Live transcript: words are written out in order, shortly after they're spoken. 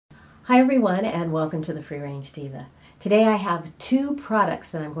Hi everyone, and welcome to the Free Range Diva. Today I have two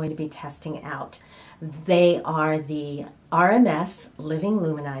products that I'm going to be testing out. They are the RMS Living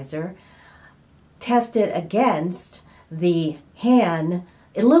Luminizer tested against the Han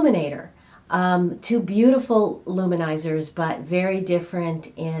Illuminator. Two beautiful luminizers, but very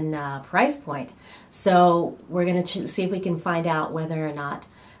different in price point. So we're going to see if we can find out whether or not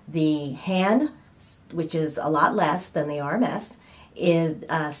the Han, which is a lot less than the RMS,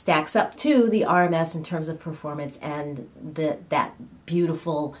 stacks up to the RMS in terms of performance and that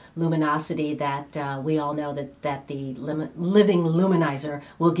beautiful luminosity that we all know that the Living Luminizer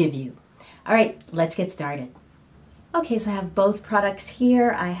will give you. All right, let's get started. Okay, so I have both products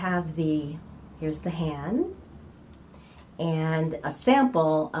here. I have here's the Han and a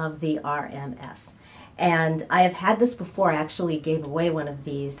sample of the RMS. And I have had this before. I actually gave away one of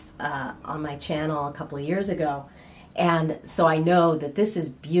these on my channel a couple of years ago. And so I know that this is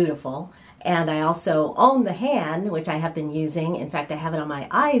beautiful. And I also own the Han, which I have been using. In fact, I have it on my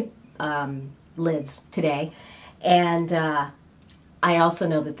eye lids today. And I also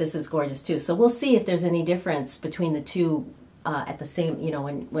know that this is gorgeous too. So we'll see if there's any difference between the two at the same,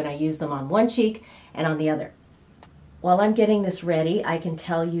 when I use them on one cheek and on the other. While I'm getting this ready, I can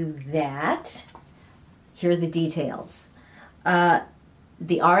tell you that here are the details.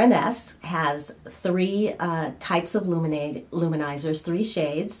 The RMS has three types of luminizers, three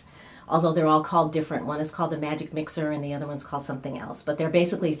shades, although they're all called different. One is called the Magic Mixer and the other one's called something else. But they're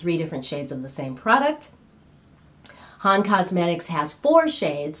basically three different shades of the same product. Han Cosmetics has 4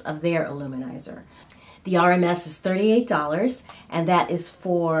 shades of their Illuminizer. The RMS is $38, and that is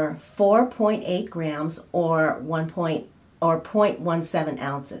for 4.8 grams or 0.17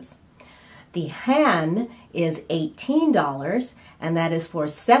 ounces. The Han is $18, and that is for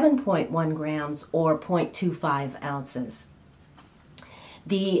 7.1 grams or 0.25 ounces.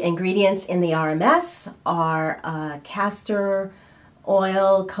 The ingredients in the RMS are castor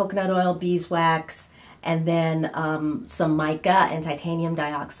oil, coconut oil, beeswax, and then some mica and titanium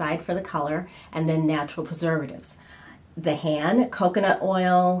dioxide for the color, and then natural preservatives. The Han, coconut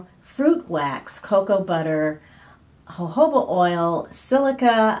oil, fruit wax, cocoa butter, jojoba oil,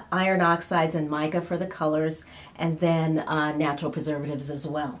 silica, iron oxides, and mica for the colors, and then natural preservatives as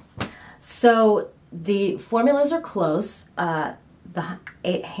well. So the formulas are close.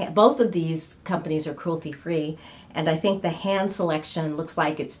 Both of these companies are cruelty-free, and I think the Han selection looks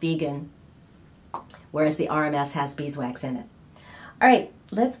like it's vegan, whereas the RMS has beeswax in it. All right,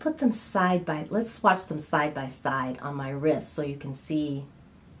 let's swatch them side by side on my wrist so you can see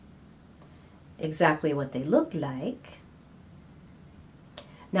exactly what they look like.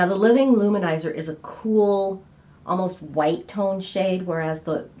 Now the Living Luminizer is a cool, almost white tone shade, whereas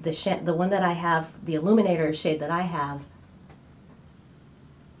the one that I have, the Illuminator shade that I have,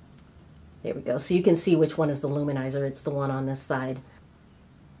 there we go. So you can see which one is the Luminizer. It's the one on this side.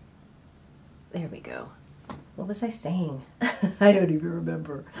 There we go. What was I saying? I don't even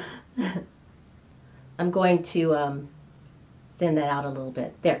remember. I'm going to thin that out a little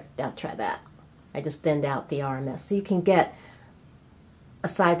bit. There, now try that. I just thinned out the RMS so you can get a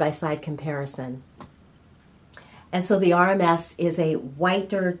side-by-side comparison. And so the RMS is a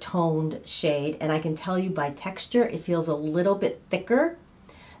whiter toned shade, and I can tell you by texture it feels a little bit thicker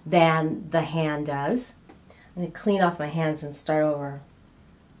than the Han does. I'm going to clean off my hands and start over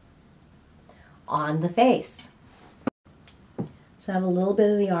on the face. So I have a little bit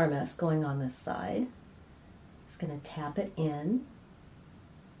of the RMS going on this side. Just going to tap it in.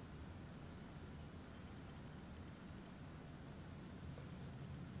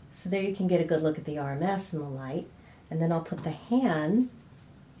 So there you can get a good look at the RMS in the light. And then I'll put the Han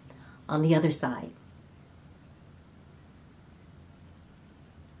on the other side.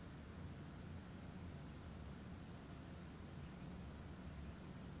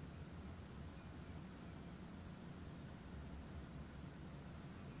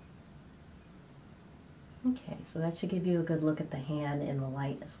 Okay, so that should give you a good look at the Han in the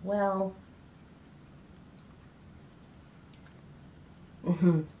light as well.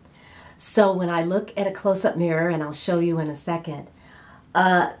 So when I look at a close-up mirror, and I'll show you in a second,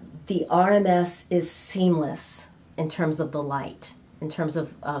 the RMS is seamless in terms of the light, in terms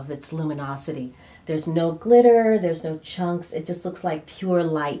of its luminosity. There's no glitter, there's no chunks, it just looks like pure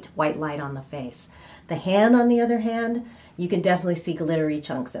light, white light on the face. The Han, on the other hand, you can definitely see glittery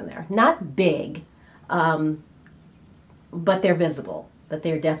chunks in there. Not big, but they're visible, but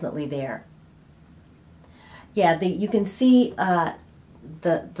they're definitely there. Yeah, you can see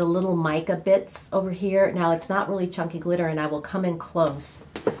the little mica bits over here. Now it's not really chunky glitter, and I will come in close,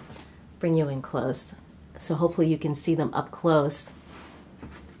 bring you in close, so hopefully you can see them up close.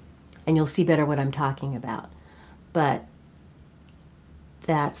 and you'll see better what I'm talking about. But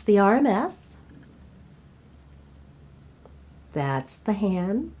that's the RMS. That's the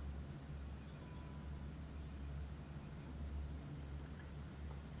hand.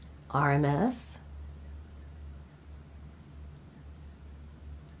 RMS.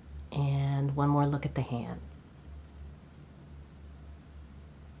 And one more look at the hand.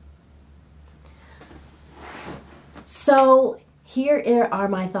 So here are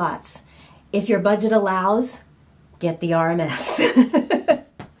my thoughts. If your budget allows, get the RMS.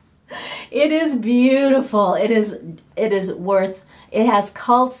 It is beautiful. It is worth, it has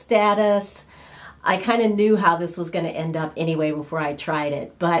cult status. I kind of knew how this was going to end up anyway before I tried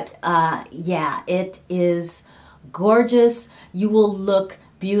it. But yeah, it is gorgeous. You will look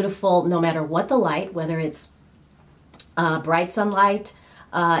beautiful no matter what the light, whether it's bright sunlight,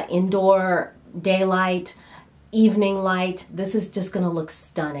 indoor daylight, evening light. This is just going to look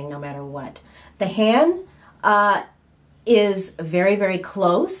stunning no matter what. The hand is very, very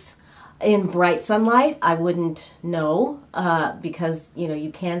close. In bright sunlight, I wouldn't know because, you know, you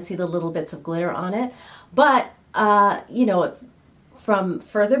can see the little bits of glitter on it. But, you know, from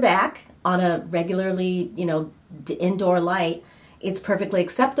further back on a regularly, you know, indoor light, it's perfectly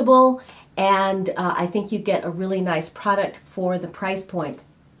acceptable. And I think you get a really nice product for the price point.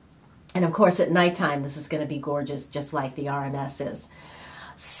 And of course, at nighttime, this is going to be gorgeous, just like the RMS is.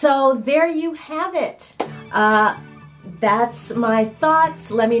 So there you have it. That's my thoughts.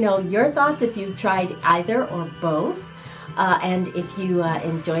 Let me know your thoughts if you've tried either or both. And if you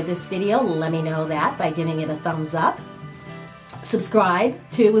enjoyed this video, let me know that by giving it a thumbs up. Subscribe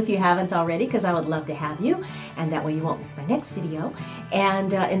too if you haven't already, because I would love to have you, and that way you won't miss my next video.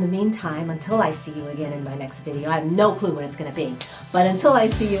 And in the meantime, until I see you again in my next video, I have no clue when it's going to be, but until I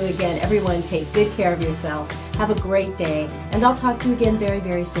see you again, everyone take good care of yourselves. Have a great day, and I'll talk to you again very,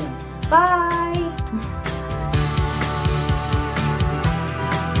 very soon. Bye!